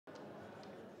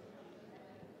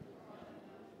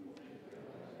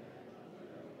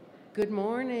Good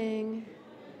morning.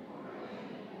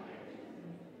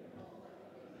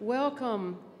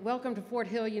 Welcome to Fort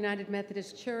Hill United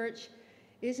Methodist Church.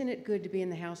 Isn't it good to be in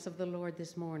the house of the Lord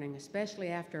this morning, especially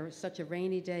after such a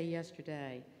rainy day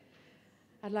yesterday?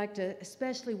 I'd like to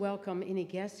especially welcome any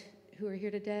guests who are here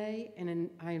today, and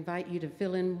I invite you to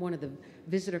fill in one of the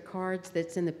visitor cards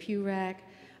that's in the pew rack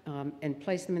and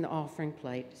place them in the offering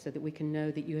plate so that we can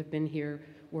know that you have been here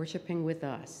worshiping with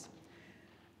us.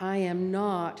 I am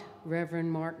not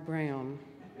Reverend Mark Brown.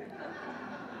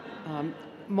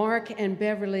 Mark and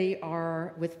Beverly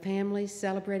are with family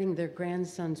celebrating their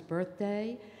grandson's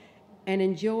birthday and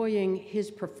enjoying his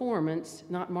performance,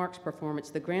 not Mark's performance,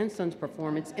 the grandson's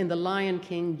performance in The Lion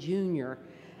King Jr.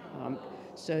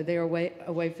 So they're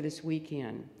away for this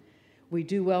weekend. We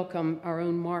do welcome our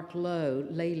own Mark Lowe,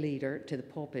 lay leader, to the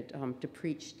pulpit to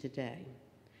preach today.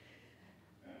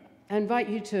 I invite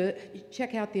you to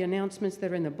check out the announcements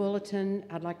that are in the bulletin.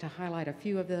 I'd like to highlight a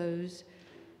few of those.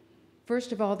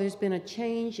 First of all, there's been a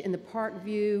change in the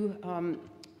Parkview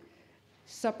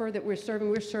supper that we're serving.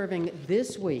 We're serving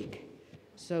this week.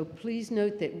 So please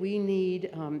note that we need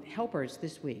helpers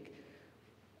this week,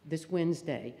 this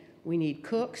Wednesday. We need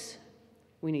cooks,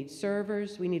 we need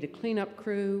servers, we need a cleanup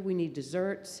crew, we need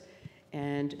desserts.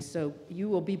 And so you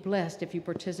will be blessed if you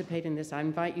participate in this. I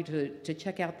invite you to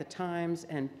check out the times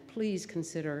and please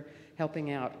consider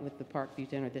helping out with the Parkview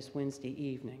dinner this Wednesday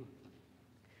evening.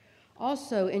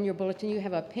 Also in your bulletin, you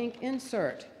have a pink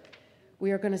insert.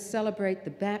 We are going to celebrate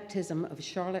the baptism of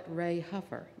Charlotte Ray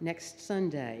Huffer next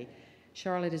Sunday.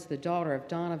 Charlotte is the daughter of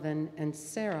Donovan and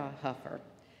Sarah Huffer.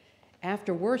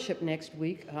 After worship next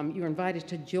week, you're invited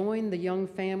to join the young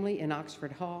family in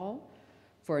Oxford Hall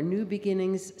for a New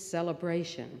Beginnings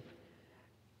celebration.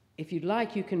 If you'd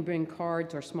like, you can bring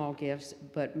cards or small gifts,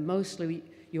 but mostly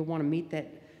you'll want to meet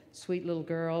that sweet little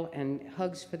girl and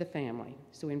hugs for the family.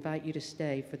 So we invite you to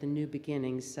stay for the New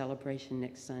Beginnings celebration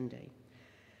next Sunday.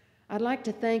 I'd like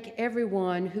to thank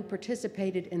everyone who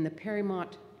participated in the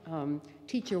Perrymont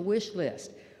teacher wish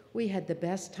list. We had the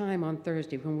best time on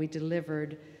Thursday when we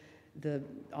delivered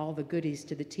all the goodies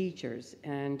to the teachers,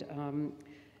 and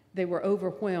they were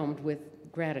overwhelmed with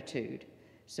gratitude.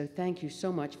 So thank you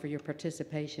so much for your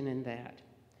participation in that.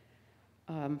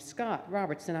 Scott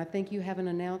Robertson, I think you have an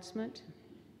announcement.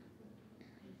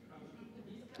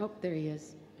 Oh, there he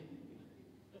is.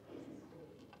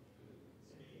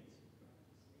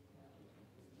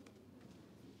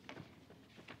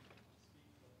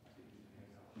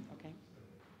 Okay.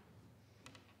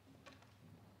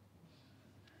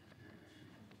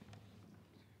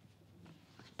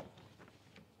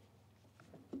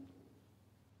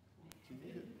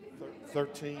 Hit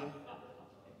 13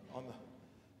 on the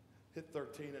hit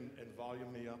 13 and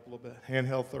volume me up a little bit.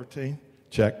 Handheld 13.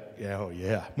 Check. Yeah, oh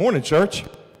yeah. Morning, church.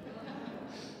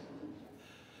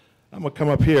 I'm gonna come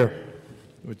up here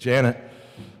with Janet.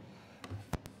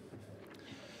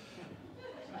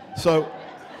 So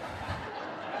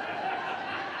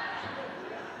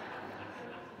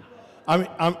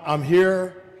I'm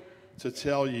here to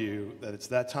tell you that it's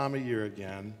that time of year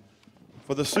again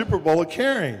for the Super Bowl of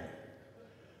Caring.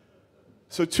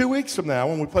 So 2 weeks from now,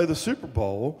 when we play the Super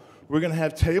Bowl, we're going to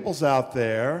have tables out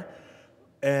there,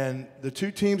 and the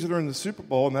two teams that are in the Super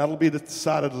Bowl, and that'll be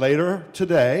decided later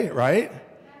today, right?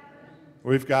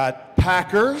 We've got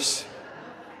Packers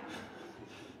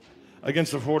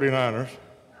against the 49ers,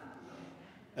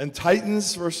 and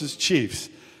Titans versus Chiefs.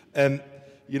 And,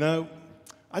 you know,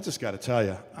 I just got to tell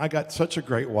you, I got such a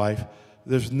great wife.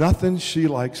 There's nothing she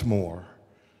likes more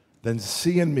than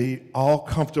seeing me all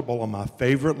comfortable on my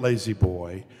favorite lazy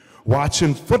boy,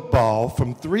 watching football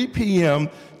from 3 p.m.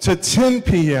 to 10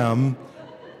 p.m.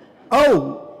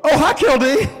 Oh, hi,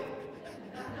 Kildee.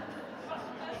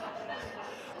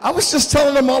 I was just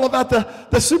telling them all about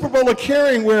the Super Bowl of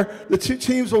Caring, where the two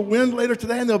teams will win later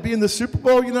today, and they'll be in the Super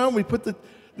Bowl, you know, and we put the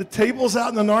tables out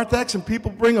in the narthex, and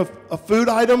people bring a food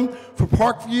item for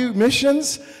Parkview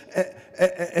missions,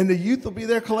 and the youth will be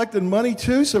there collecting money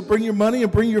too, so bring your money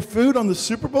and bring your food on the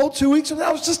Super Bowl 2 weeks from now.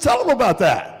 I was just telling them about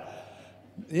that.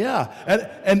 Yeah,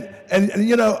 and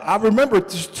you know, I remember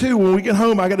too, when we get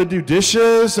home, I got to do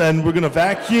dishes, and we're going to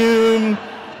vacuum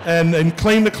and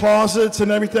clean the closets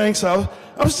and everything, so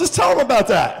I was just telling them about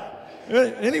that.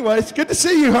 Anyway, it's good to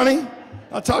see you, honey.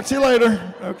 I'll talk to you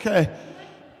later. Okay.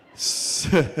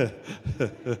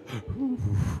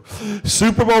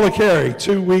 Super Bowl of Caring,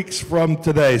 2 weeks from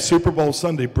today, Super Bowl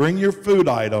Sunday. Bring your food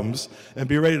items and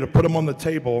be ready to put them on the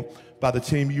table by the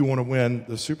team you want to win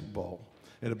the Super Bowl.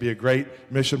 It'll be a great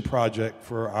mission project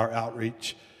for our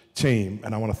outreach team,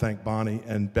 and I want to thank Bonnie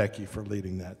and Becky for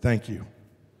leading that. Thank you.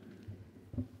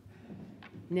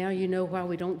 Now you know why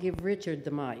we don't give Richard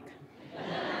the mic.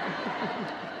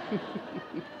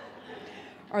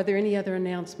 Are there any other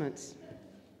announcements?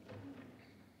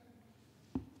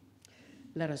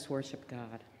 Let us worship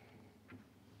God.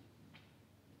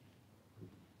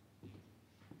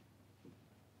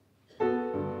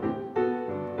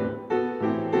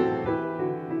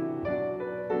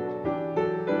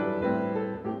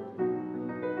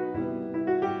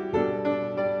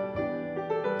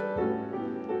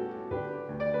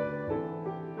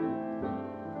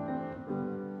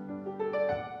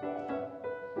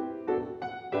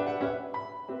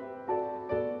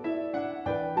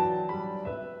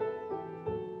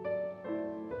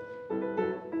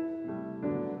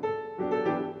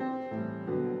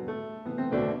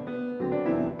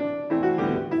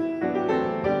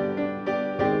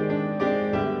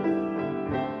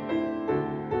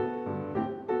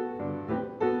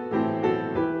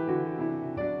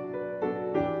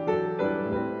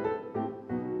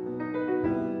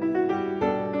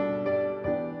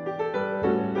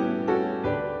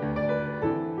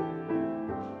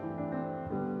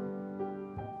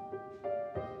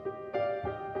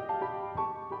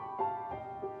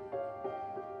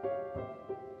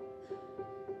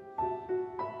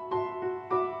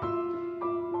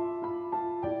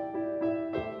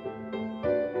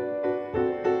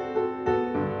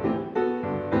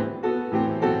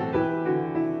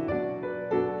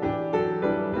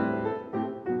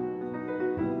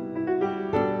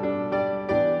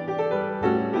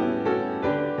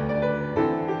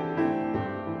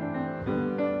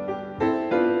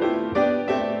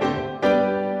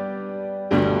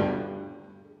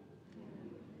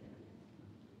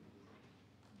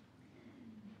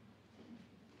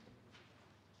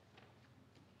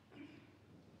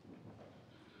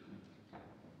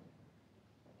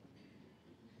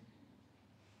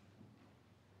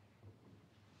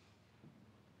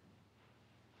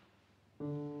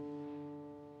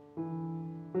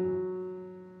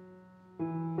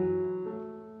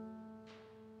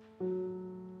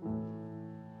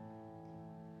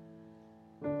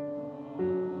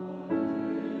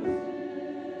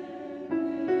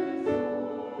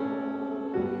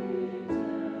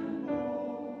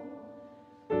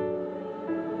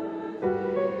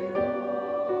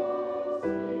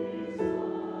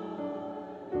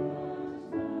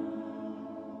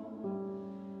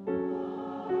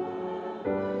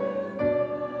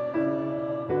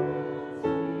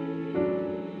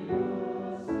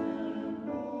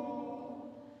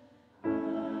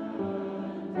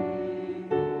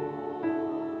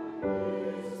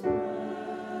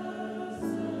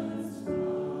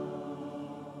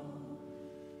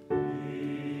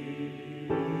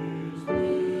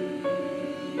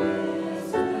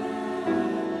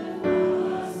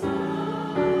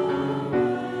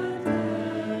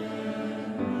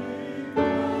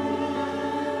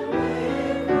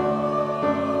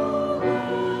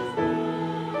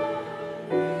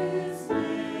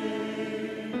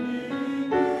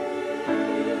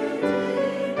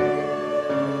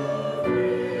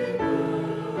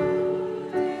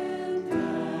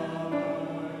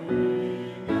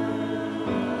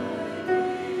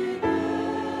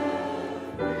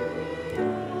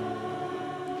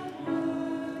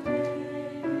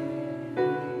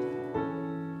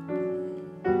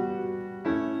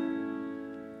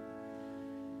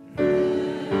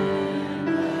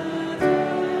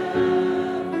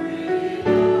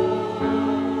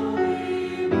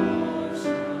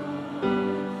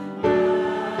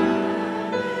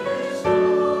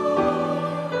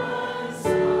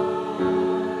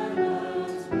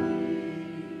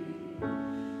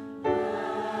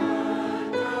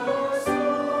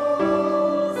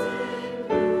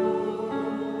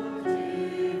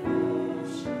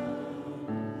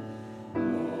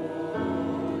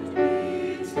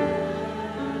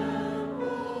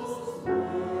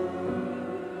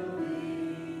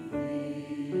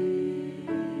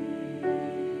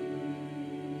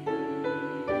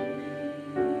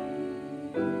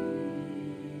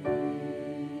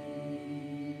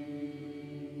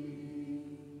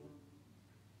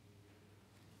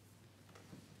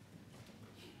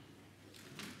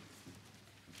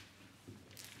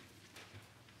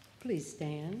 Please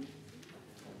stand.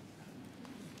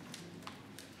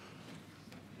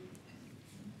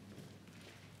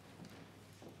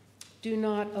 Do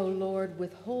not, O Lord,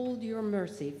 withhold your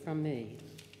mercy from me.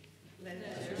 Let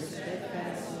your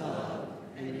steadfast love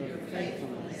and your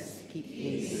faithfulness keep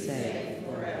me safe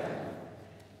forever.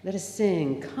 Let us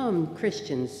sing. Come,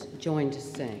 Christians, join to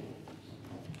sing.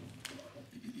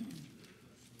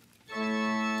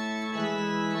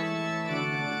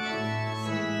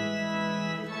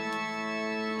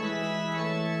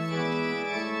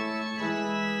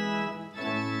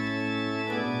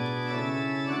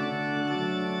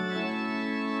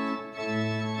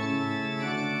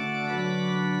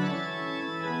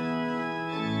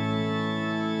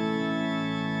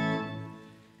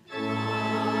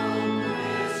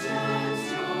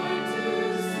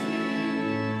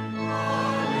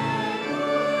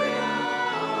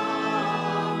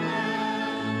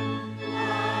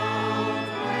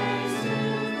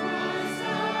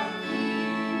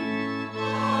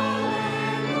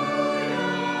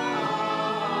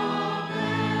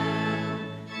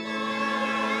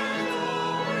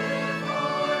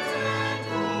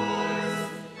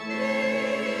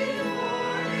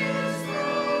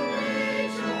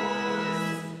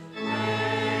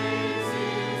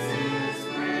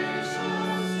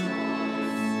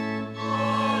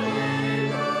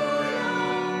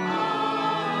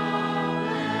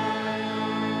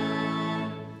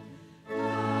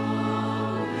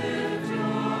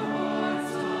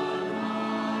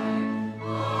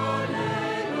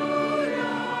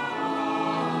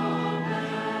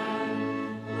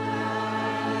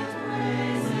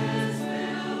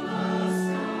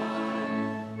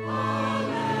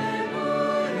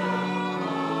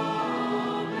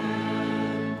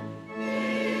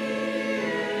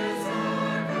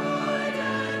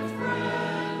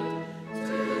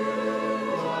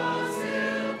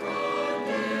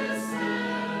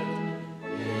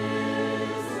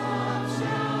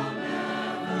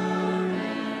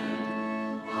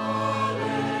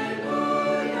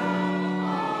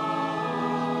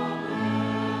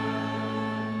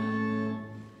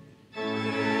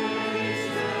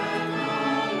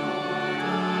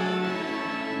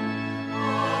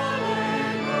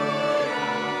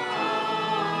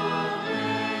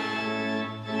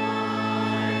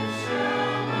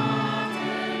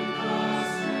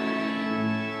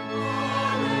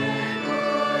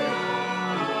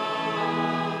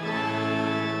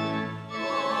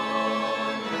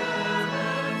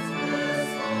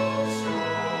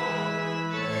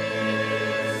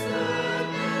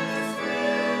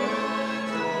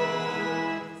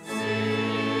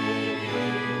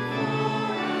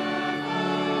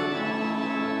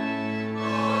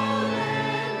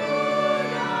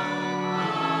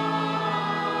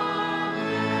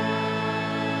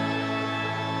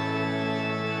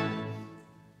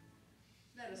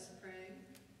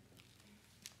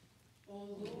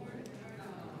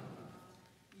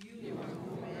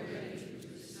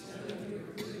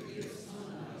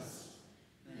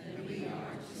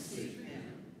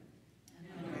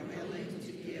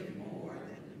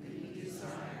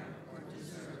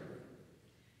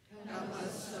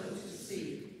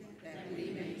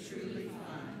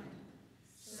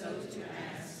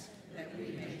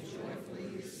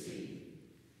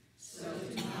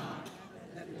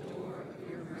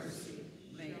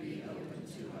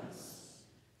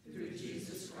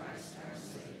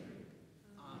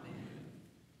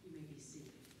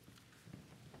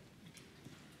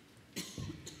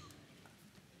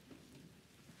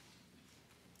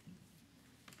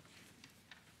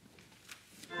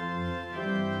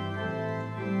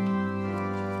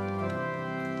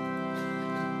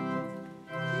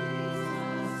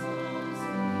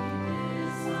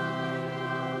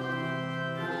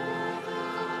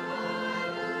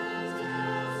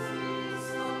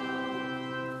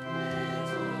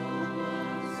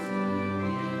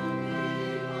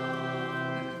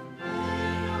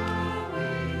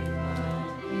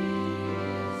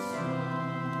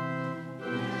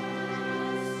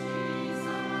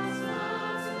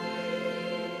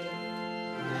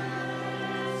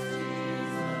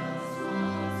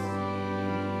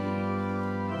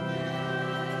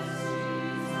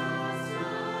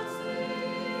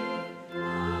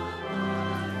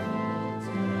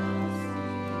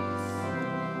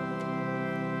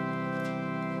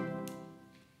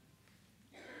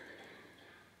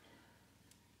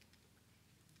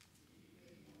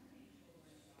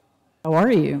 How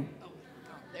are you?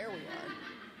 There we are.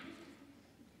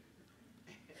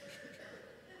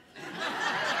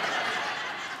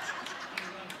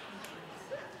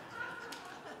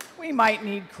 We might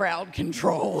need crowd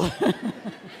control.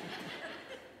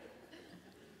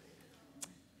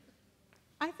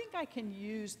 I think I can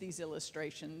use these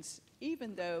illustrations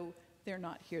even though they're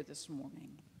not here this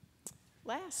morning.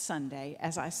 Last Sunday,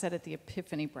 as I sat at the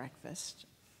Epiphany breakfast,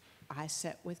 I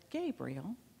sat with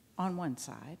Gabriel on one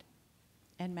side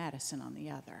and Madison on the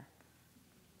other.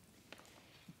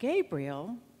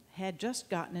 Gabriel had just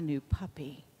gotten a new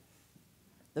puppy.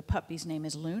 The puppy's name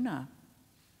is Luna.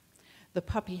 The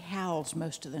puppy howls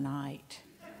most of the night.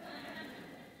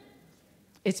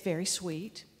 It's very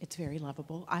sweet. It's very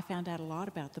lovable. I found out a lot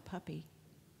about the puppy.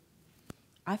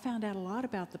 I found out a lot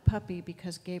about the puppy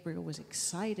because Gabriel was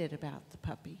excited about the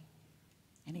puppy,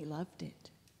 and he loved it.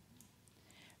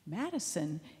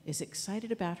 Madison is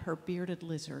excited about her bearded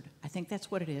lizard. I think that's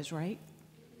what it is, right?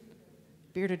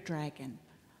 Bearded dragon.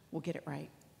 We'll get it right.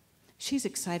 She's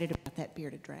excited about that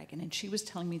bearded dragon, and she was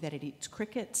telling me that it eats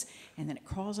crickets, and then it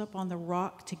crawls up on the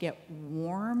rock to get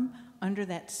warm under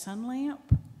that sun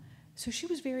lamp. So she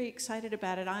was very excited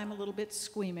about it. I'm a little bit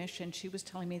squeamish, and she was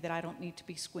telling me that I don't need to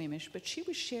be squeamish, but she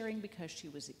was sharing because she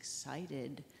was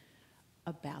excited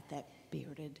about that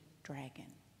bearded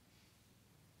dragon.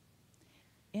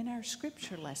 In our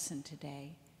scripture lesson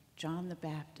today, John the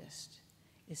Baptist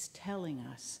is telling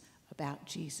us about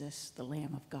Jesus, the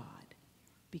Lamb of God,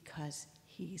 because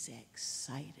he's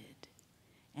excited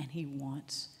and he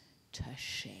wants to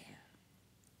share.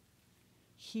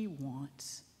 He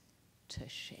wants to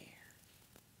share.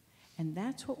 And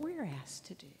that's what we're asked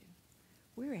to do.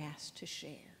 We're asked to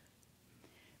share.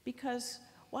 Because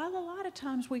while a lot of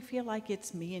times we feel like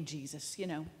it's me and Jesus, you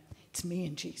know, it's me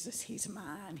and Jesus, he's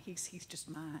mine, he's just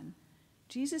mine.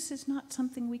 Jesus is not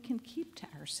something we can keep to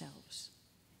ourselves.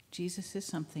 Jesus is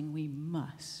something we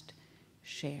must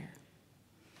share.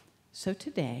 So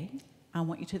today, I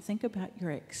want you to think about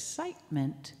your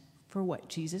excitement for what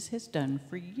Jesus has done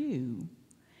for you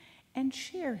and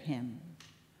share him,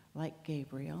 like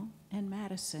Gabriel and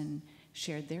Madison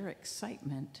shared their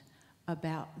excitement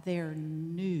about their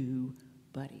new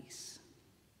buddies.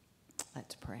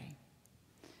 Let's pray.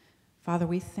 Father,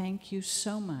 we thank you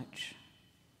so much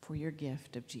for your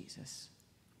gift of Jesus.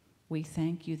 We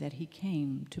thank you that he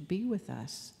came to be with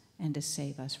us and to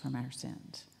save us from our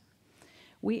sins.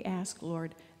 We ask,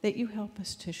 Lord, that you help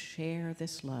us to share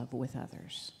this love with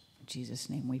others. In Jesus'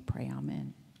 name we pray,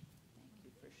 amen. Thank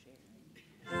you for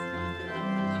sharing.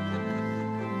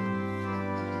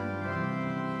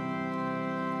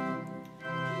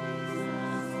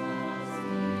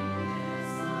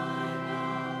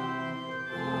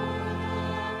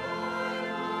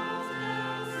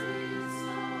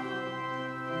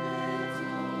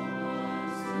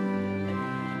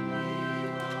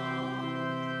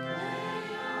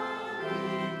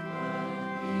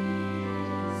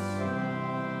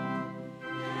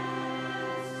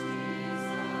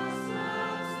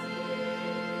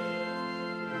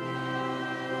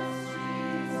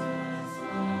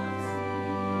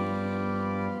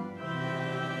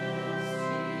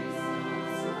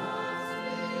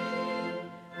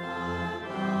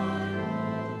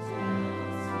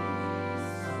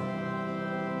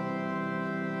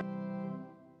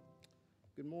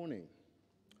 Good morning.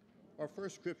 Our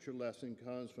first scripture lesson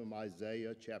comes from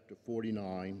Isaiah chapter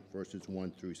 49, verses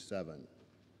 1 through 7.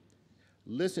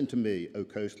 Listen to me, O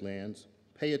coastlands.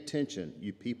 Pay attention,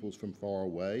 you peoples from far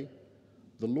away.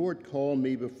 The Lord called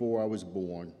me before I was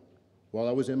born. While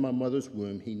I was in my mother's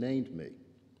womb, he named me.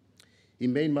 He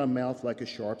made my mouth like a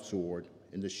sharp sword.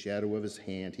 In the shadow of his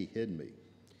hand, he hid me.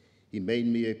 He made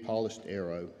me a polished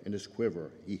arrow. In his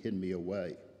quiver, he hid me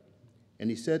away. And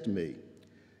he said to me,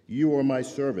 you are my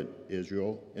servant,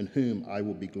 Israel, in whom I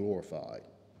will be glorified.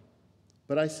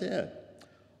 But I said,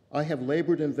 I have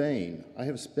labored in vain. I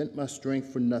have spent my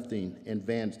strength for nothing and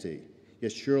vanity.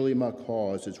 Yet surely my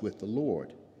cause is with the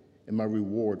Lord, and my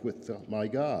reward with my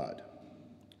God.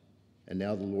 And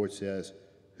now the Lord says,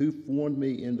 who formed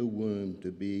me in the womb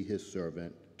to be his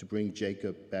servant, to bring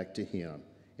Jacob back to him,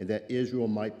 and that Israel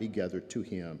might be gathered to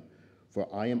him.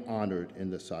 For I am honored in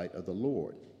the sight of the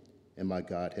Lord, and my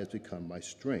God has become my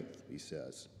strength, he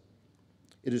says.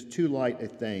 It is too light a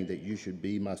thing that you should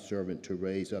be my servant to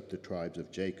raise up the tribes of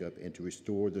Jacob and to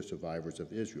restore the survivors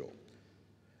of Israel.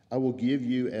 I will give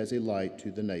you as a light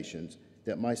to the nations,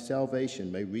 that my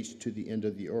salvation may reach to the end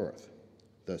of the earth.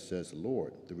 Thus says the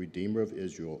Lord, the Redeemer of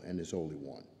Israel and his Holy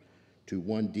One. To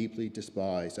one deeply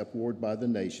despised, abhorred by the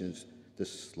nations, the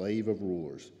slave of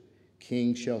rulers.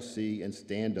 Kings shall see and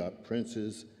stand up,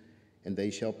 princes and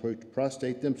they shall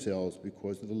prostrate themselves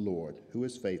because of the Lord, who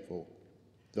is faithful,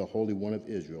 the Holy One of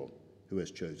Israel, who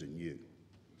has chosen you.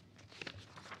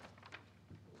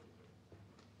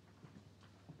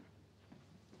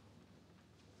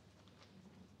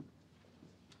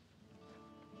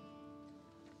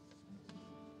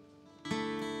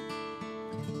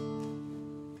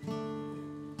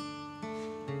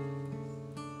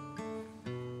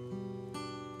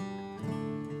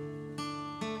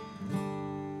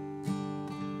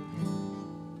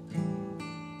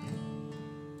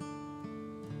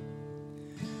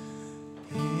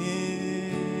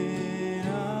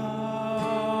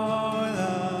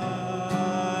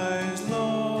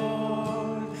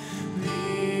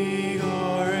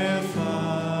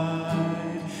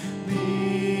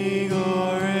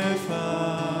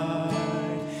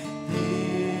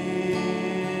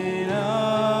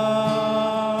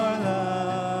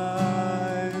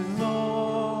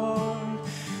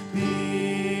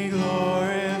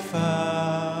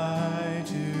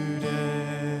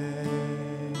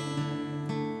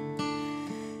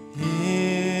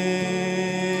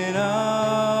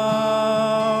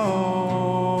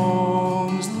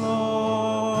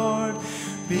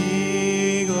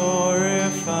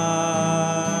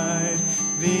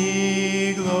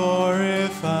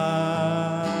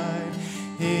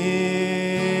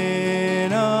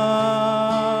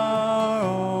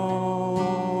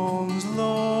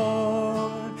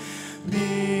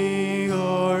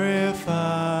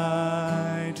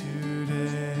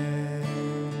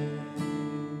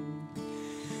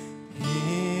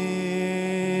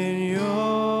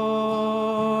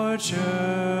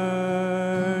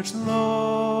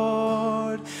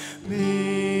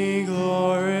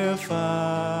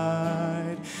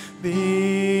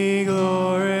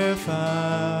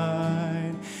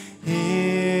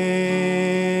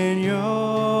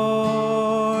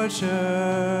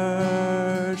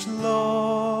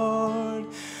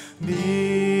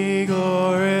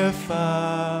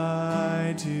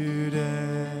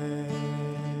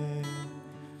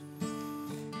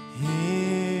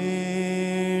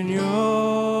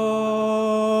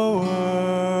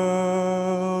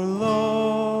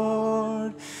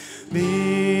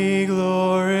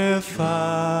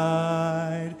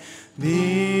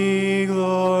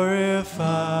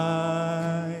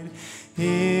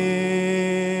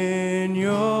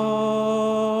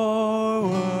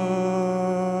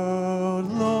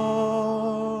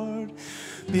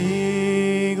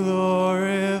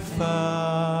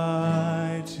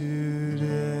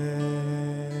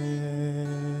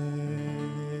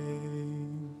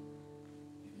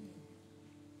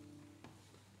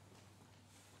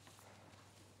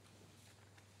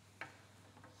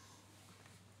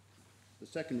 The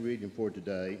second reading for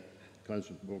today comes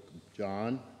from the book of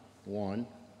John 1,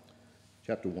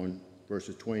 chapter 1,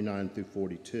 verses 29 through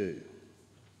 42.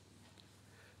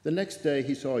 The next day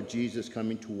he saw Jesus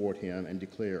coming toward him and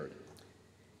declared,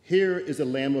 "Here is the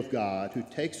Lamb of God who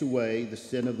takes away the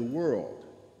sin of the world.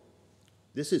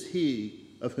 This is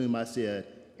he of whom I said,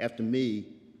 after me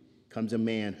comes a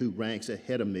man who ranks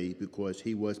ahead of me because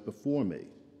he was before me.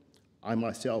 I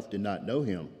myself did not know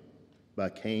him,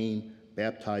 but came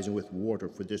baptizing with water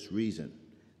for this reason,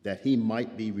 that he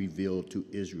might be revealed to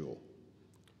Israel."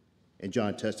 And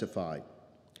John testified,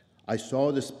 "I saw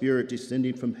the Spirit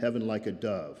descending from heaven like a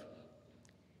dove,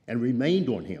 and remained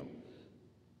on him.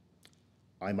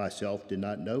 I myself did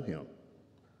not know him,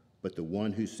 but the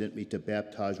one who sent me to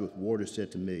baptize with water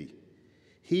said to me,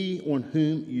 'He on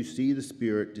whom you see the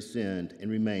Spirit descend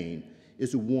and remain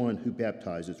is the one who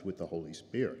baptizes with the Holy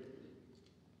Spirit.'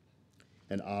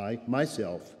 And I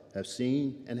myself have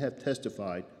seen and have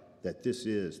testified that this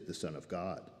is the Son of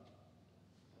God."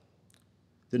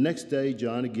 The next day,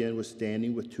 John again was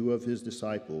standing with two of his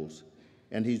disciples,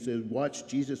 and as he watched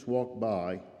Jesus walk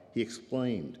by, he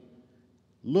exclaimed,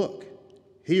 "Look,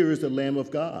 here is the Lamb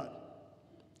of God."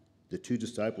 The two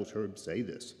disciples heard him say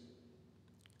this,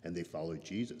 and they followed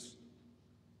Jesus.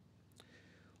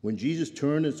 When Jesus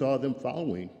turned and saw them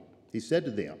following, he said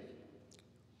to them,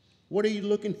 "What are you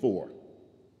looking for?"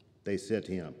 They said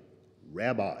to him,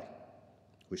 "Rabbi,"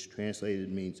 which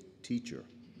translated means teacher,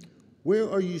 "where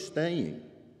are you staying?"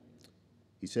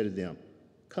 He said to them,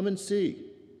 "Come and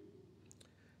see."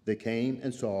 They came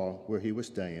and saw where he was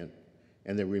staying,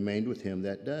 and they remained with him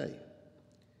that day.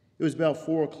 It was about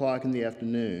 4 o'clock in the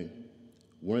afternoon.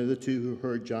 One of the two who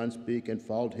heard John speak and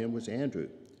followed him was Andrew,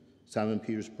 Simon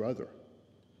Peter's brother.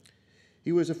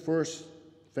 He first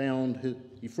found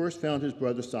his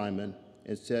brother Simon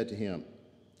and said to him,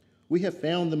 "We have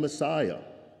found the Messiah,"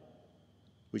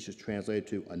 which is translated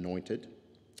to anointed.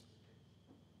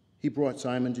 He brought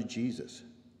Simon to Jesus,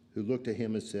 who looked at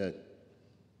him and said,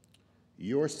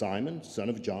 You are Simon, son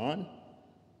of John.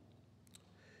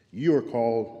 You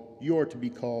are to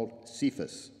be called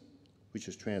Cephas, which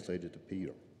is translated to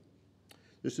Peter.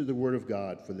 This is the word of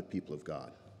God for the people of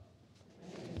God.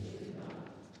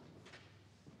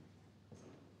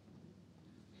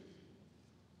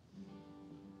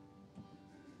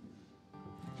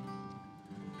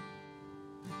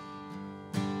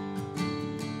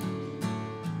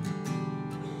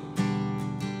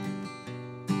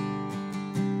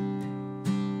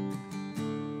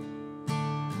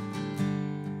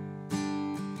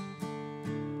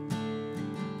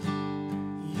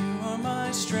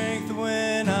 Strength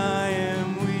when I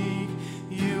am weak.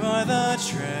 You are the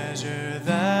treasure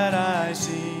that I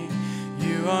seek.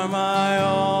 You are my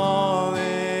all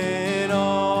in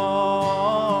all.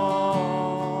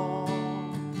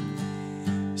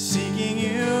 Seeking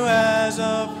you as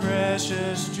a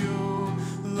precious jewel,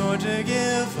 Lord, to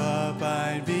give up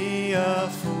I'd be a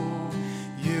fool.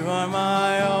 You are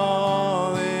my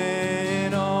all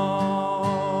in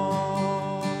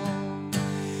all.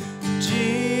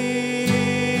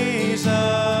 Jesus,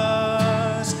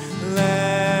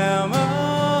 Lamb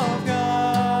of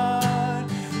God,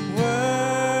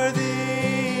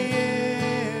 worthy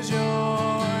is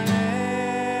your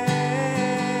name.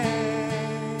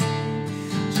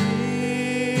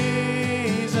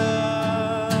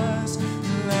 Jesus,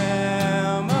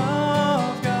 Lamb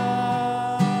of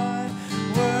God,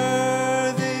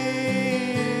 worthy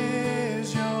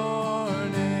is your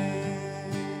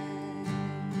name.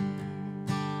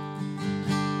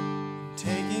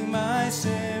 Taking my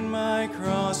sin, my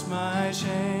cross, my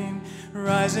shame,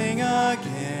 rising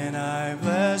again, I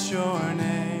bless your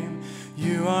name.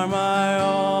 You are my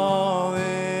all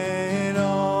in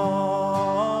all.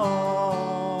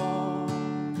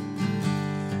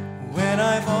 When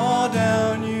I fall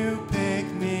down, you pick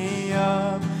me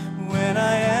up. When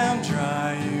I am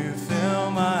dry, you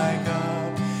fill my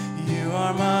cup. You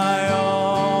are my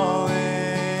all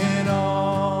in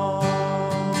all.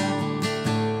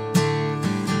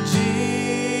 Jesus,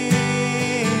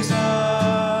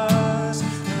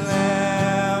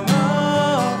 Lamb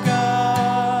of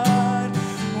God,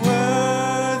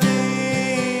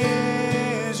 worthy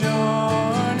is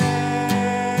your name.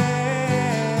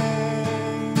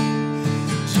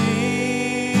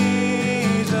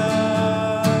 Jesus,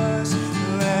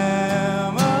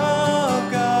 Lamb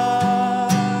of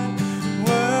God,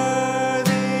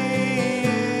 worthy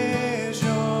is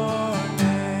your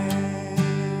name.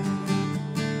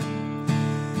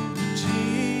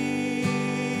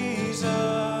 Jesus,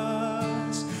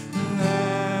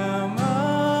 Lamb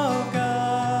of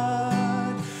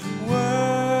God,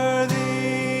 worthy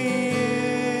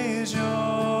is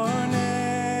your name.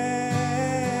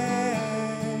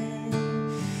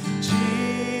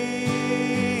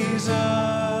 Jesus,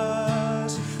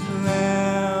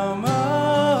 Lamb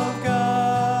of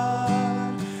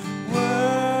God,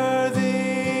 worthy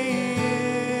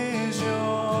is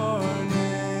your name.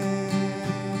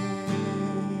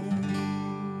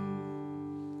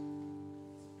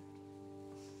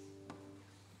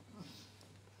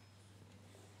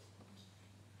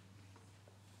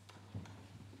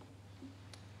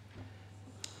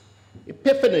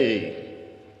 Epiphany.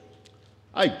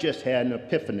 I just had an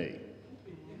epiphany.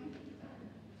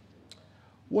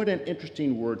 What an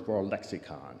interesting word for our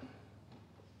lexicon.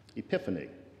 Epiphany.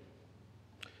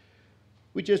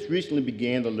 We just recently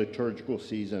began the liturgical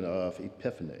season of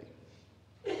Epiphany.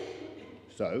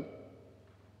 So,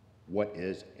 what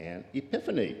is an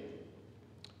epiphany?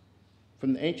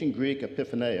 From the ancient Greek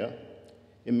epiphania,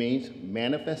 it means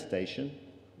manifestation,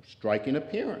 striking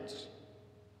appearance.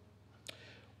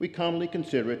 We commonly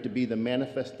consider it to be the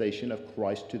manifestation of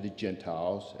Christ to the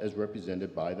Gentiles as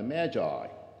represented by the Magi.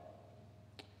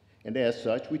 And as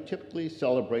such, we typically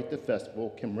celebrate the festival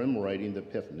commemorating the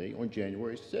Epiphany on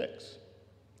January 6th.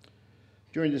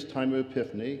 During this time of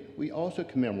Epiphany, we also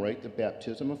commemorate the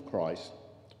baptism of Christ,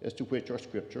 as to which our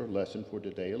scripture lesson for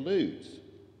today alludes.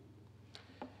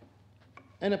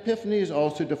 An epiphany is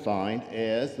also defined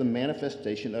as the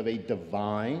manifestation of a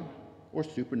divine or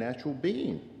supernatural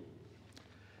being,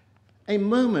 a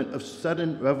moment of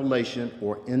sudden revelation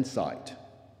or insight,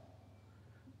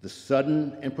 the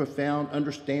sudden and profound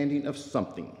understanding of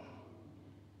something.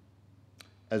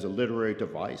 As a literary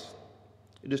device,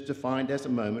 it is defined as a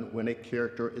moment when a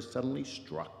character is suddenly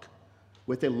struck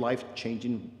with a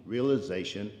life-changing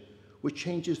realization which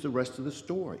changes the rest of the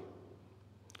story.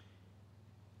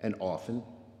 And often,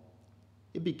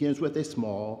 it begins with a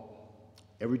small,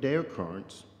 everyday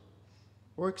occurrence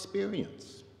or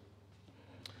experience.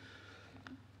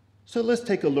 So let's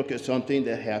take a look at something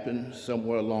that happened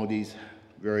somewhere along these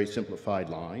very simplified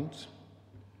lines.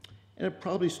 And it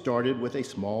probably started with a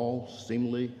small,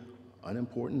 seemingly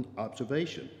unimportant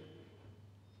observation.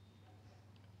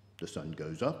 The sun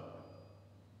goes up,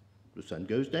 the sun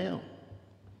goes down.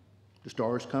 The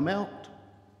stars come out,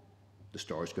 the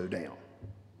stars go down.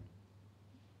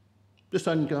 The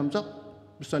sun comes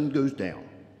up, the sun goes down.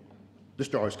 The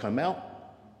stars come out,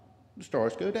 the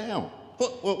stars go down.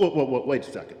 Whoa, wait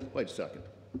a second.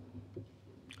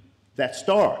 That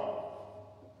star.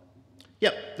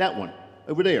 Yep, that one,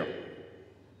 over there.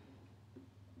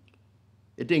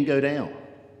 It didn't go down.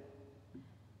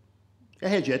 It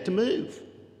had yet to move.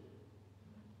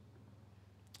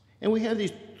 And we have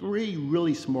these three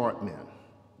really smart men,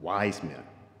 wise men,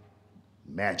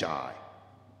 magi,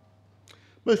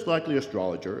 most likely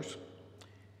astrologers,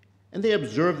 and they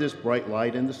observe this bright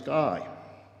light in the sky.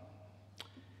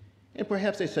 And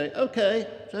perhaps they say, okay,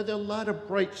 so there are a lot of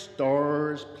bright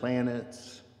stars,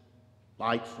 planets,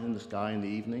 lights in the sky in the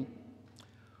evening.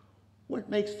 What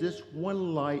makes this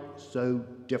one light so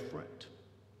different?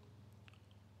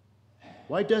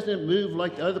 Why doesn't it move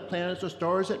like the other planets or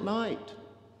stars at night?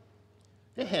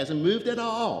 It hasn't moved at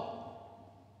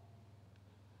all.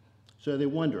 So they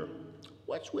wonder,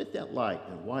 what's with that light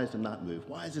and why does it not move?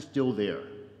 Why is it still there?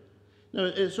 Now,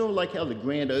 it's sort of like how the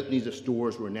grand openings of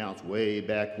stores were announced way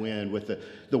back when with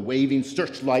the waving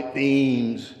searchlight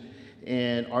beams,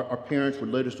 and our parents would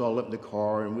load us all up in the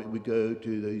car and we'd go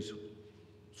to these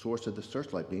source of the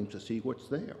searchlight beams to see what's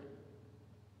there.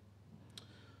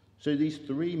 So these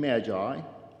three magi,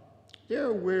 they're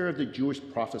aware of the Jewish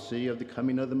prophecy of the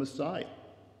coming of the Messiah.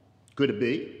 Could it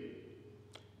be?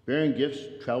 Bearing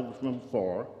gifts traveled from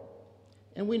afar,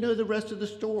 and we know the rest of the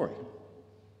story.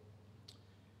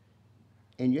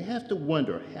 And you have to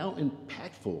wonder how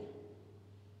impactful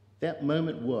that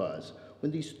moment was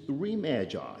when these three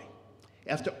magi,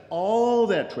 after all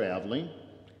that traveling,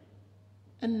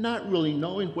 and not really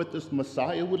knowing what this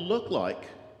Messiah would look like,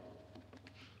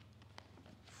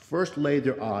 first laid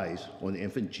their eyes on the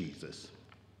infant Jesus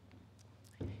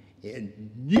and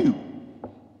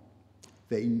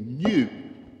they knew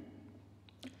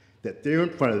that there in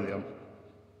front of them,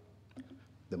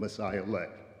 the Messiah lay.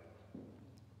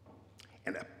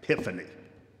 An epiphany.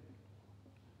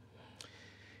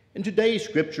 In today's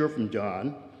scripture from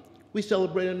John, we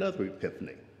celebrate another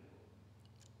epiphany,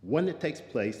 one that takes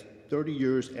place 30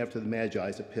 years after the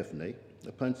Magi's epiphany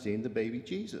upon seeing the baby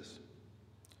Jesus.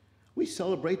 We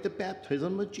celebrate the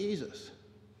baptism of Jesus.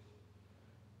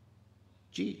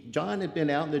 John had been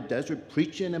out in the desert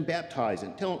preaching and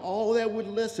baptizing, telling all that would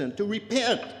listen to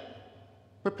repent,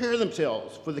 prepare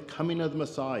themselves for the coming of the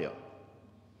Messiah.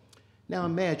 Now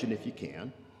imagine, if you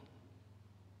can,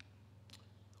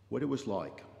 what it was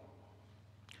like.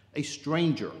 A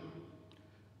stranger,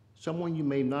 someone you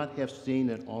may not have seen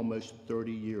in almost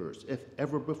 30 years, if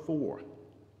ever before.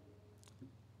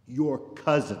 Your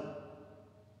cousin.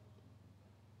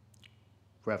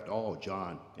 For after all,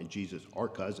 John and Jesus are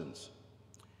cousins.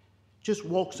 Just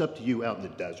walks up to you out in the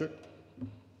desert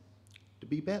to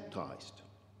be baptized.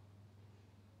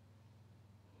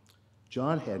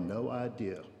 John had no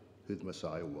idea who the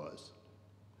Messiah was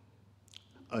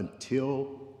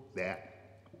until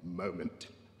that moment.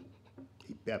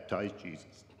 He baptized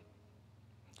Jesus.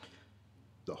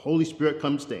 The Holy Spirit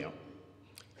comes down,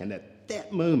 and at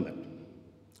that moment,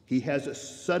 he has a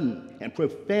sudden and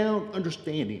profound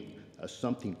understanding of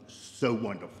something so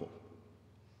wonderful.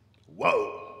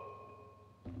 Whoa!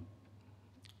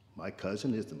 My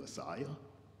cousin is the Messiah?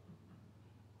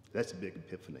 That's a big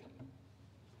epiphany.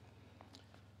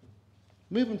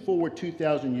 Moving forward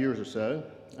 2,000 years or so,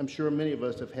 I'm sure many of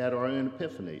us have had our own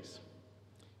epiphanies.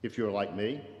 If you're like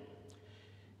me,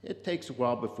 it takes a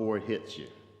while before it hits you.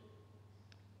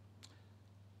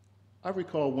 I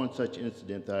recall one such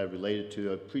incident that I related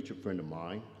to a preacher friend of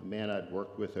mine, a man I'd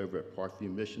worked with over at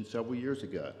Parkview Mission several years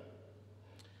ago.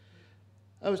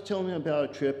 I was telling him about a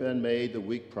trip I'd made the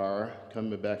week prior,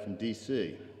 coming back from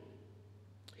D.C.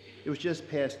 It was just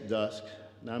past dusk,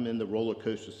 and I'm in the roller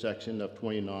coaster section of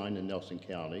 29 in Nelson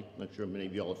County. I'm sure many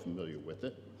of y'all are familiar with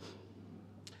it.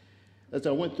 As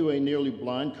I went through a nearly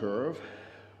blind curve,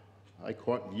 I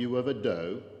caught view of a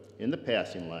doe in the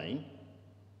passing lane,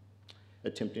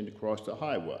 attempting to cross the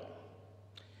highway.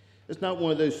 It's not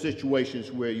one of those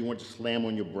situations where you want to slam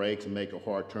on your brakes and make a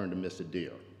hard turn to miss a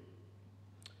deer.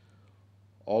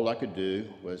 All I could do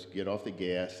was get off the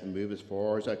gas and move as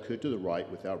far as I could to the right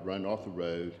without running off the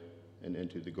road and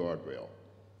into the guardrail.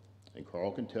 And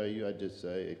Carl can tell you I did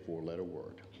say a four-letter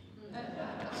word.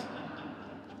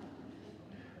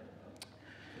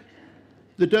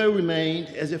 The doe remained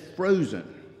as if frozen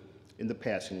in the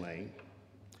passing lane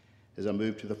as I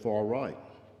moved to the far right.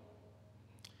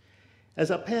 As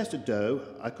I passed the doe,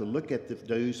 I could look at the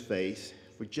doe's face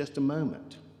for just a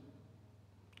moment.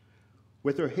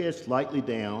 With her head slightly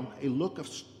down, a look of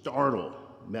startle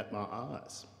met my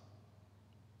eyes.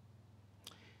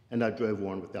 And I drove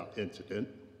on without incident,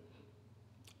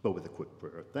 but with a quick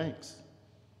prayer of thanks.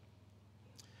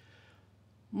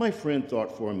 My friend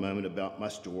thought for a moment about my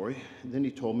story, and then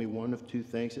he told me one of two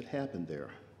things that happened there.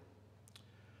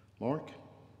 Mark,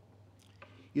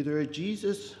 either a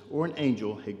Jesus or an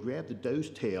angel had grabbed the doe's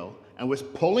tail and was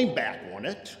pulling back on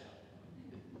it,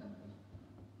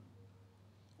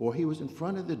 or he was in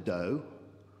front of the doe,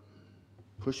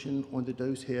 pushing on the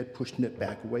doe's head, pushing it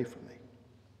back away from me.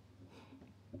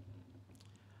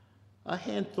 I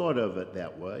hadn't thought of it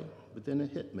that way, but then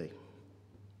it hit me.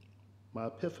 My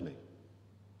epiphany.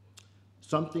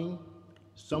 Something,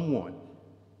 someone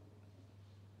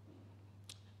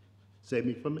saved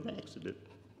me from an accident.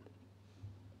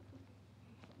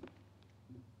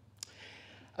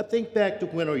 I think back to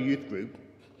when our youth group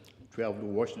traveled to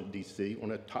Washington, D.C.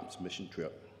 on a TOPS mission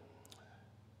trip.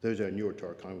 Those are newer to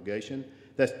our congregation.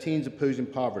 That's Teens Opposing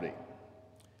Poverty.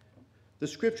 The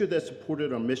scripture that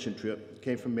supported our mission trip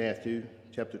came from Matthew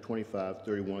chapter 25,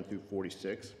 31 through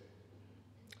 46.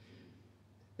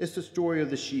 It's the story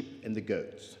of the sheep and the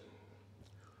goats.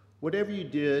 Whatever you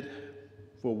did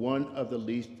for one of the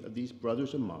least of these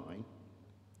brothers of mine,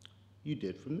 you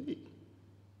did for me.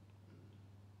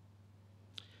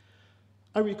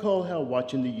 I recall how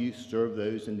watching the youth serve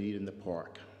those in need in the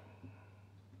park.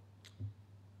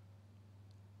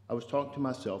 I was talking to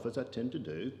myself, as I tend to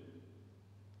do.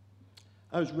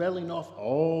 I was rattling off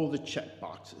all the check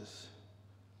boxes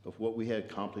of what we had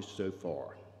accomplished so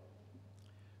far.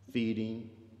 Feeding,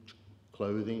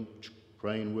 clothing,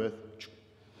 praying with.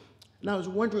 And I was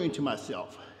wondering to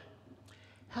myself,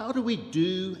 how do we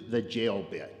do the jail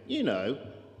bit? You know,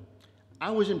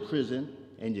 I was in prison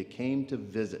and you came to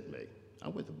visit me.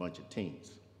 I'm with a bunch of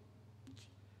teens.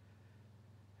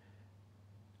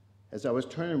 As I was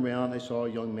turning around, I saw a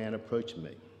young man approaching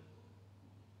me.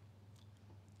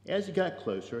 As he got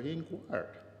closer, he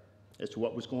inquired as to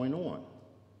what was going on.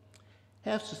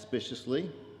 Half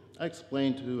suspiciously, I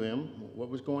explained to him what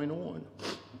was going on,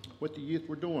 what the youth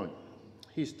were doing.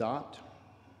 He stopped.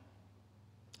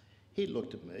 He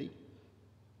looked at me.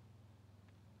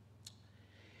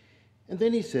 And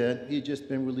then he said he had just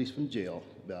been released from jail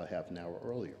about half an hour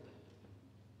earlier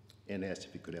and asked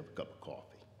if he could have a cup of coffee.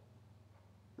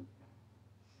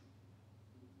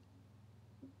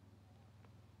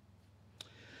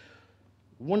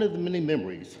 One of the many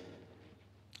memories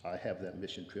I have of that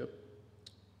mission trip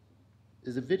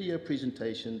is a video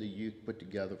presentation the youth put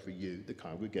together for you, the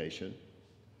congregation,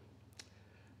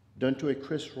 done to a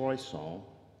Chris Royce song,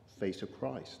 Face of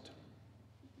Christ.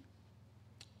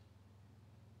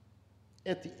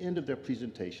 At the end of their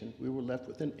presentation, we were left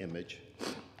with an image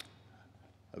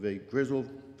of a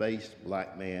grizzled-faced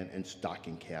black man in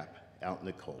stocking cap out in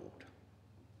the cold,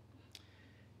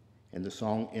 and the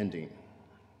song ending.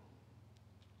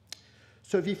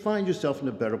 So if you find yourself in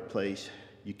a better place,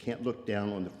 you can't look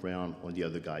down on the frown on the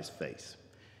other guy's face.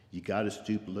 You got to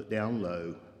stoop, look down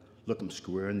low, look them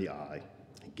square in the eye,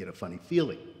 and get a funny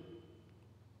feeling.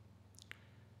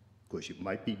 Of course, you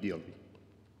might be dealing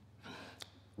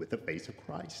with the face of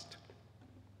Christ.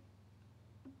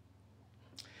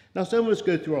 Now, some of us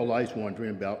go through our lives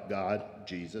wondering about God,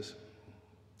 Jesus,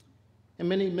 and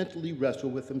many mentally wrestle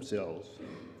with themselves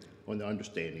on the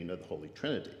understanding of the Holy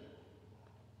Trinity.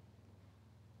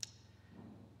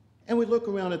 And we look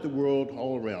around at the world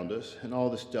all around us and all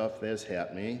the stuff that's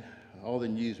happening, all the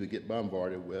news we get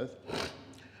bombarded with,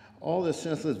 all the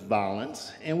senseless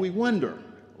violence, and we wonder,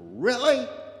 really?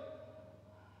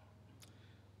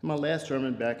 In my last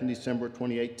sermon back in December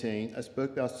 2018, I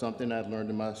spoke about something I'd learned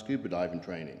in my scuba diving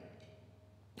training.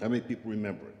 How many people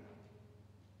remember it?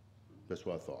 That's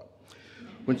what I thought.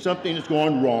 When something is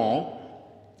going wrong,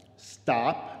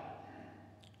 stop,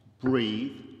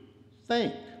 breathe,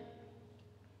 think.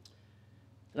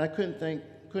 And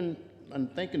I'm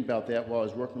thinking about that while I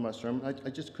was working my sermon. I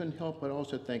just couldn't help but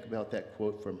also think about that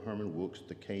quote from Herman Wouk's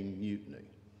The Caine Mutiny.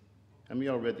 How many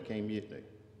of y'all read The Caine Mutiny?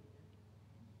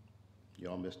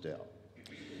 Y'all missed out.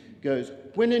 It goes,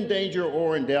 when in danger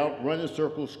or in doubt, run in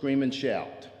circles, scream and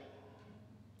shout.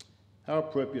 How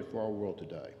appropriate for our world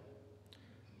today.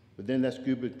 But then that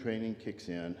scuba training kicks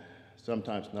in,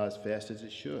 sometimes not as fast as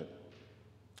it should.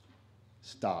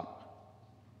 Stop,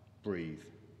 breathe,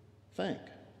 think.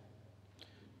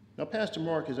 Now, Pastor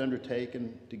Mark has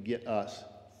undertaken to get us,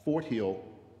 Fort Hill,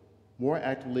 more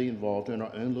actively involved in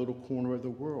our own little corner of the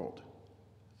world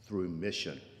through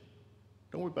mission.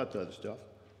 Don't worry about the other stuff.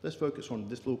 Let's focus on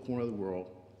this little corner of the world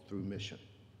through mission.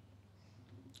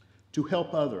 to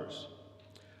help others,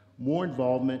 more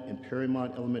involvement in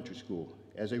Perrymont Elementary School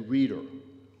as a reader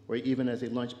or even as a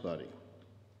lunch buddy,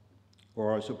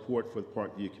 or our support for the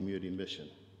Parkview Community Mission.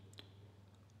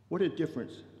 What a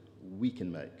difference we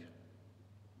can make.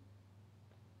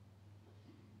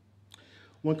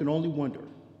 One can only wonder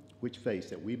which face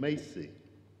that we may see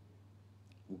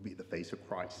will be the face of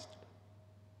Christ,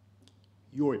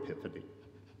 your Epiphany.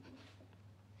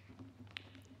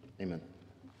 Amen.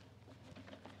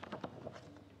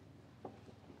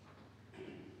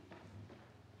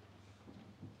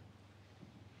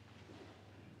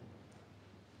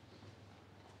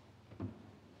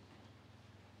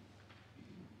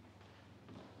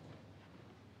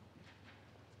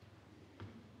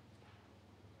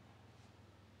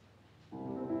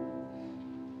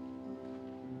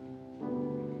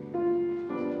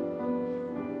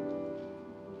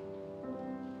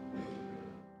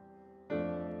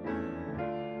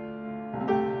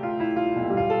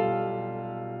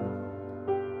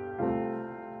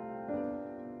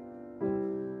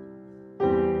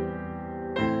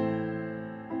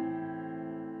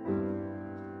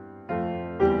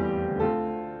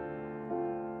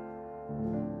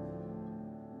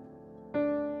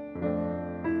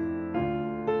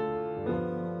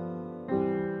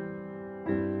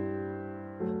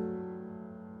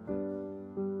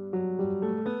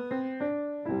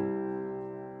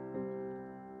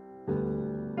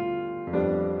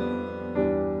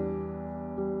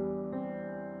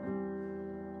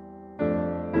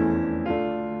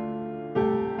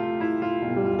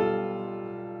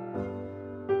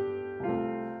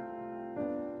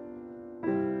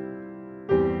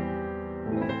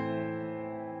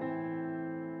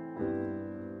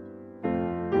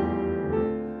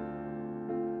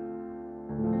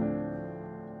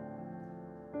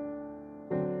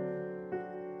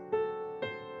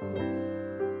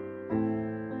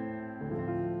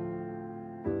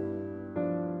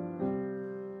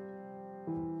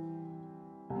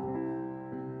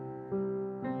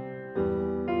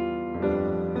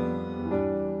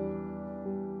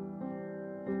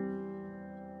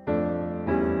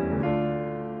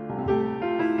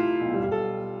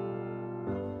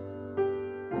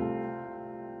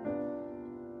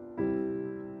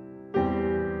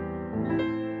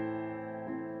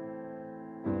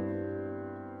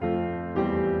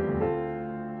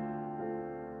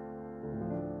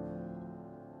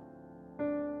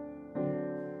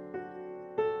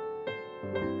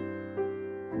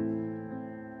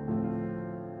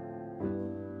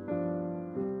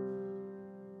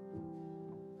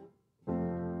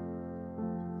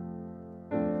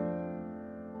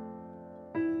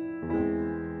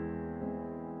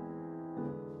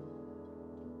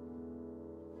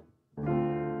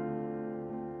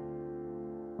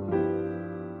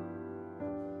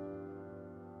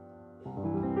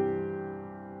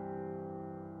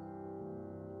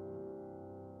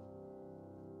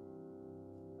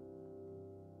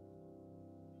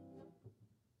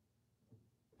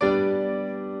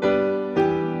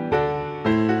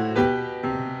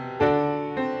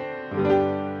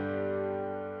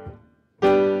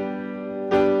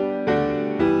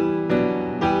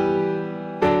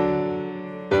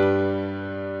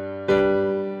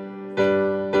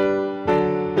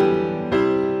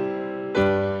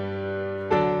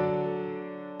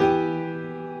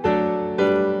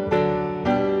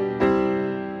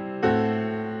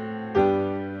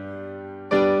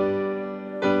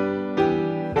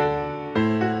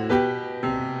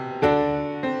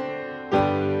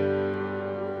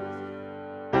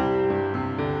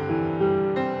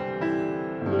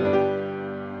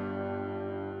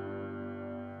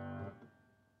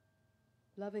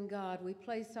 Loving God, we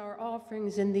place our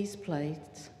offerings in these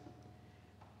plates.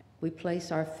 We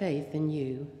place our faith in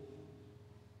you.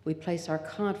 We place our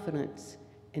confidence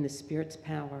in the Spirit's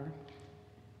power.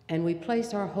 And we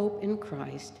place our hope in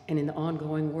Christ and in the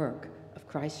ongoing work of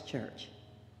Christ's church.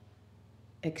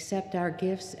 Accept our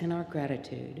gifts and our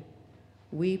gratitude.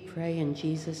 We pray in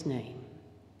Jesus' name.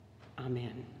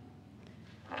 Amen.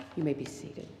 You may be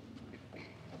seated.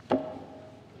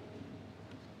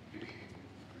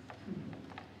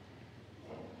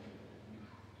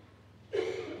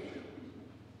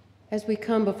 As we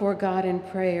come before God in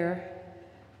prayer,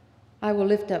 I will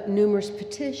lift up numerous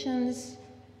petitions,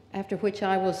 after which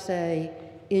I will say,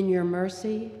 "In your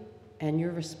mercy," and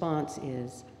your response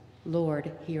is, "Lord,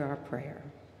 hear our prayer."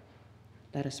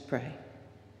 Let us pray.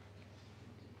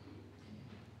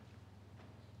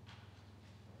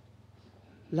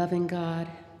 Loving God,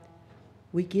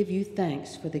 we give you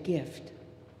thanks for the gift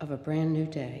of a brand new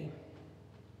day.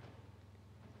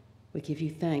 We give you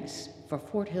thanks for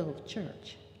Fort Hill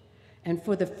Church and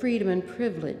for the freedom and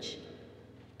privilege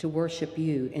to worship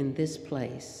you in this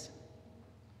place.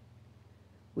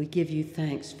 We give you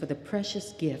thanks for the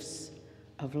precious gifts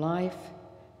of life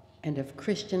and of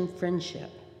Christian friendship.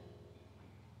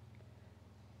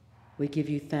 We give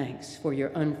you thanks for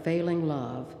your unfailing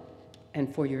love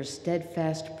and for your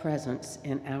steadfast presence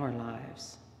in our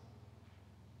lives.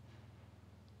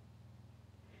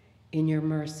 In your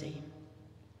mercy,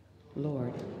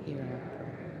 Lord, hear our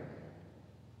prayer.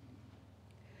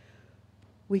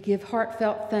 We give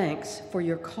heartfelt thanks for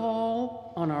your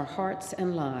call on our hearts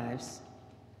and lives,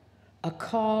 a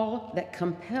call that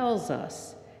compels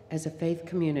us as a faith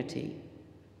community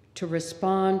to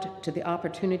respond to the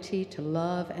opportunity to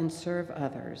love and serve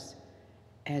others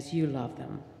as you love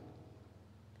them.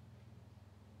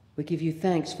 We give you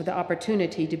thanks for the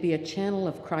opportunity to be a channel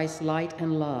of Christ's light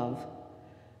and love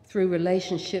through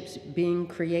relationships being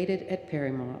created at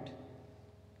Perrymont,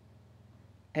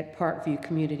 at Parkview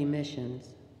Community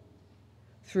Missions,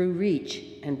 through Reach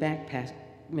and Backpack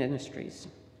Ministries,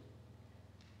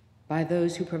 by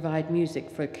those who provide music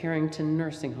for Carrington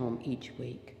Nursing Home each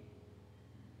week,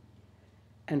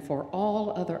 and for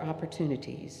all other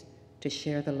opportunities to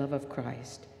share the love of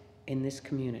Christ in this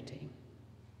community.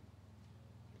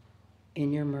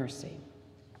 In your mercy,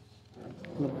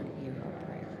 Lord, hear our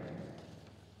prayer.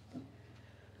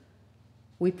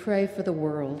 We pray for the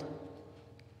world,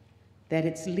 that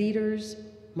its leaders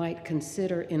might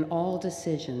consider in all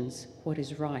decisions what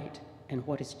is right and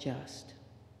what is just.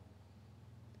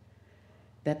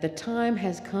 That the time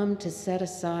has come to set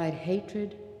aside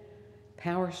hatred,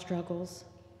 power struggles,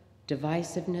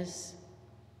 divisiveness,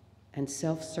 and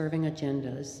self-serving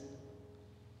agendas.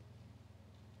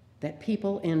 That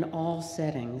people in all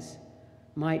settings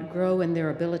might grow in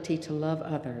their ability to love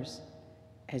others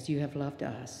as you have loved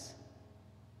us.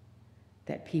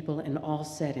 That people in all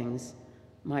settings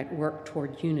might work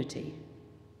toward unity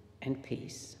and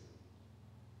peace.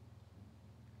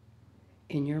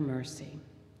 In your mercy,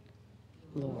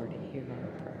 Lord, hear our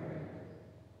prayer.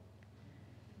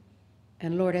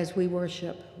 And Lord, as we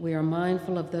worship, we are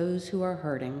mindful of those who are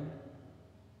hurting,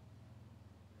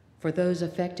 for those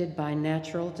affected by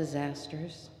natural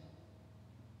disasters,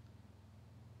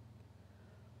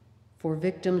 for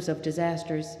victims of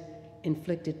disasters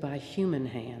inflicted by human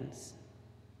hands,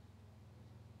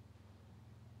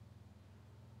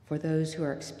 for those who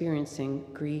are experiencing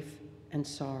grief and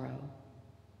sorrow,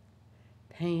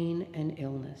 pain and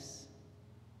illness,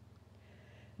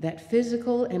 that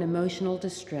physical and emotional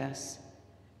distress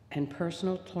and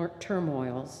personal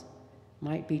turmoils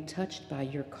might be touched by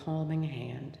your calming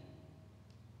hand.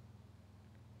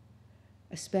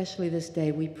 Especially this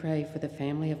day, we pray for the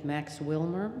family of Max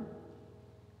Wilmer,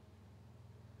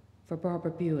 for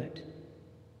Barbara Buitt,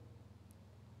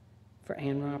 for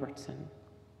Ann Robertson,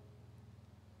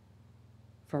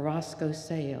 for Roscoe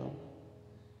Sale,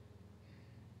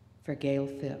 for Gail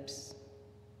Phipps,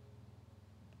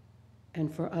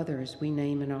 and for others we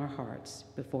name in our hearts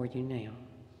before you now.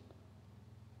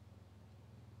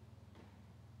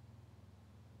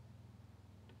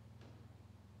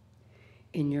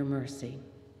 In your mercy,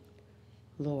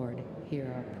 Lord, hear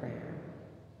our prayer.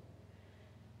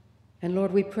 And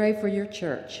Lord, we pray for your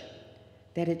church,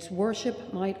 that its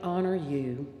worship might honor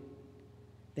you,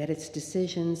 that its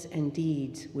decisions and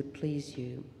deeds would please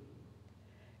you,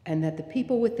 and that the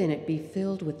people within it be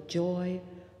filled with joy,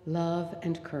 love,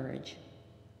 and courage.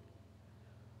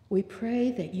 We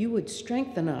pray that you would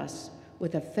strengthen us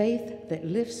with a faith that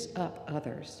lifts up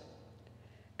others,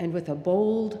 and with a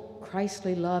bold,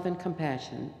 Christly love and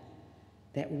compassion,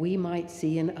 that we might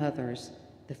see in others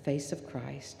the face of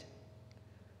Christ,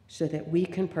 so that we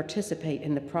can participate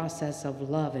in the process of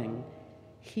loving,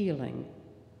 healing,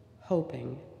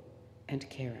 hoping, and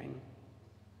caring.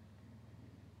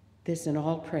 This and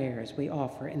all prayers we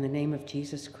offer in the name of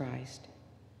Jesus Christ,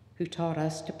 who taught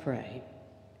us to pray.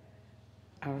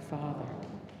 Our Father,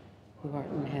 who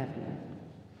art in heaven,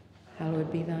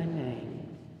 hallowed be thy name.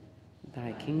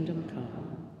 Thy kingdom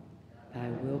come, thy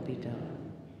will be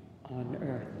done, on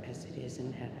earth as it is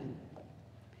in heaven.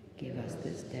 Give us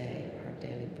this day our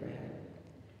daily bread,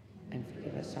 and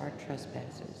forgive us our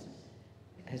trespasses,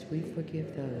 as we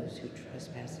forgive those who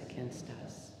trespass against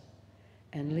us.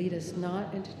 And lead us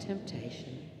not into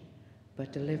temptation,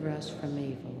 but deliver us from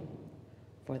evil.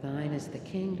 For thine is the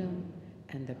kingdom,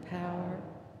 and the power,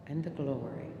 and the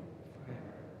glory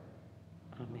forever.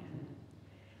 Amen.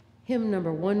 Hymn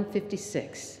number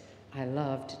 156, I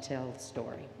Love to Tell the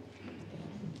Story.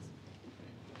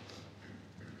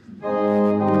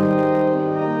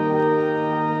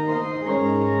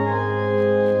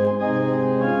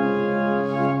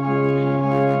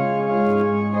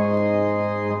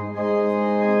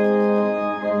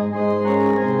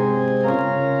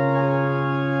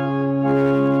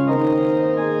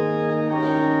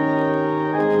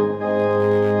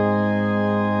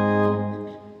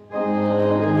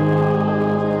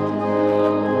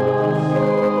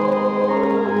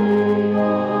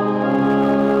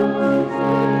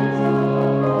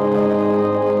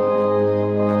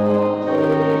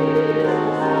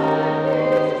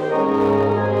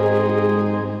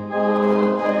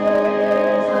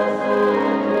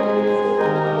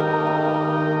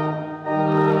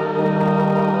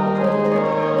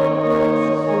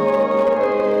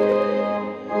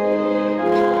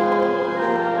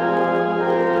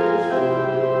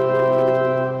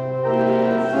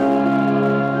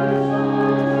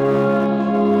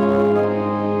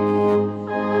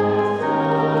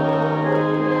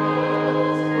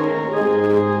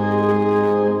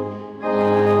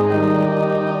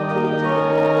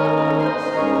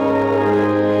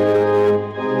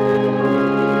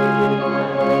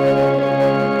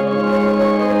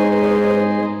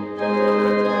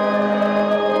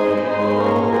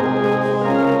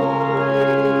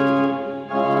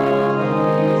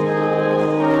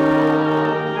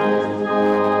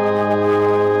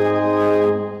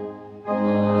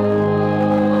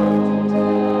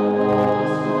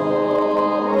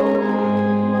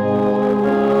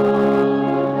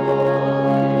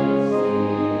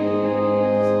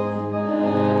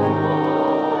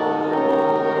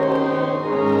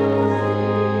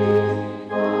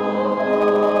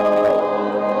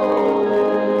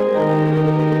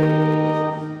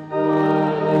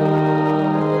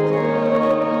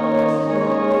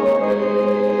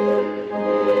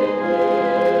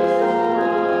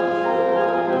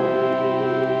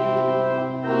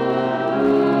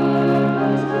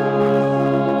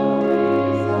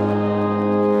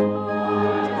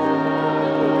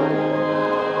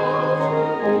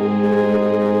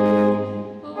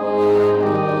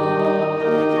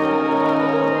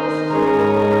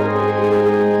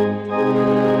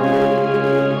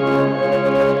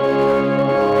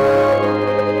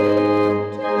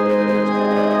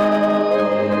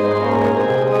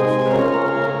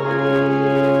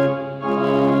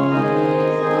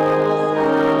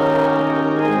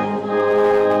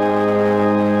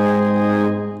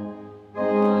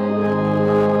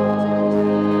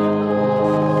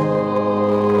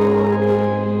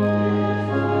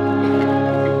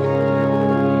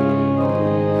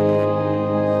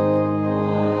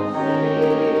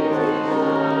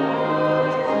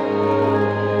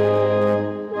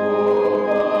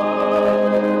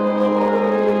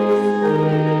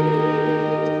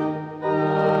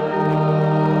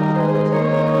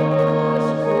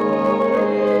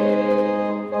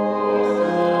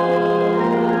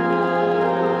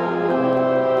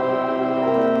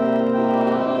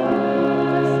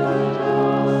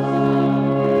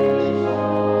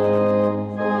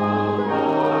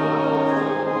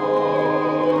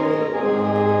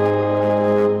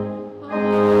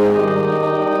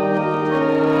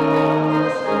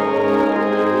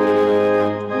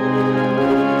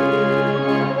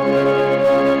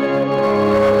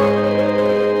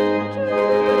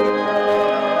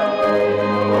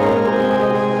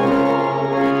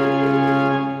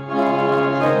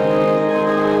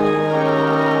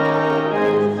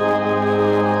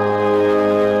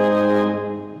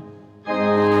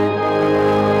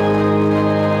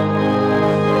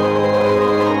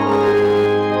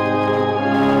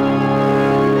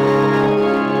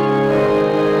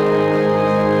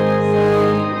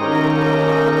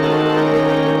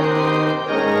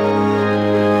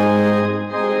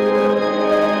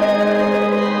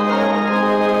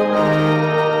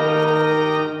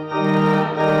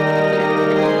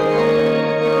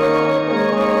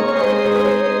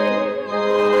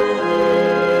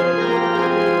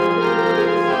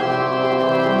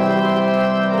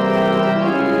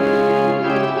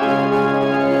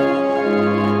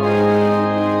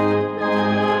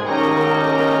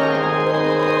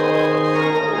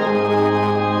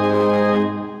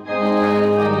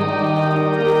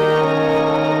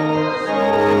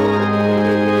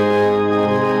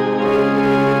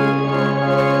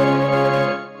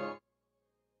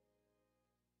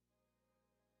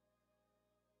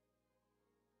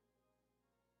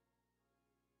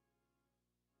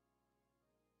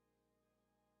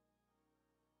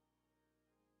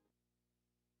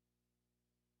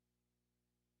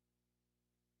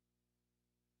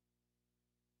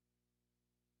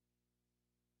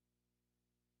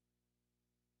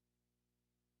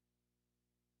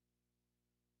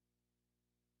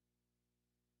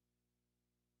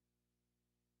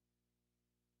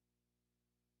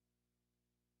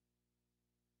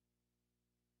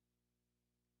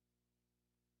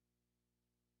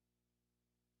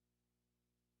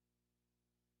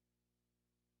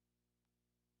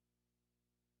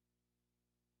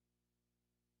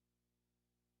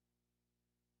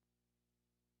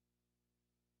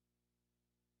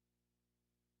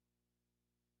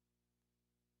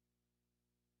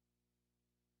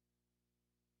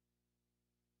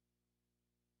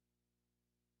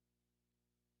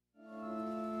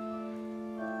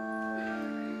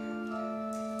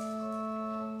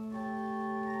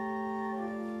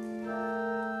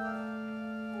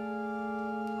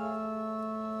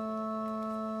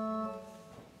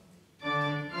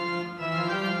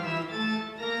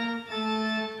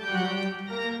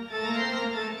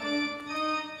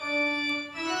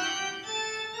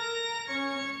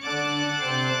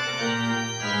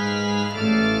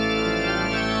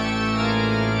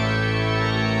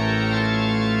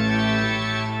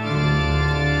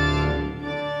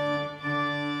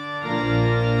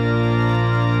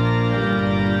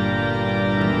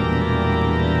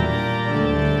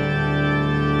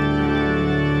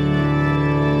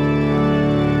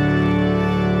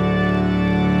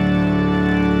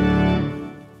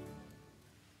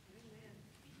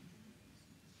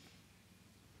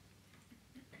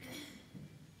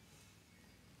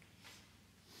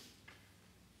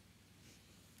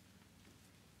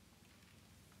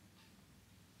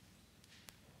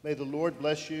 May the Lord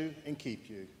bless you and keep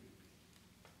you.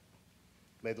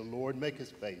 May the Lord make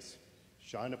his face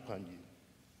shine upon you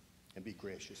and be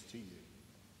gracious to you.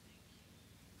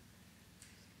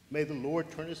 May the Lord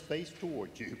turn his face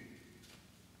toward you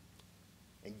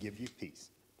and give you peace.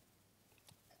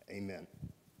 Amen.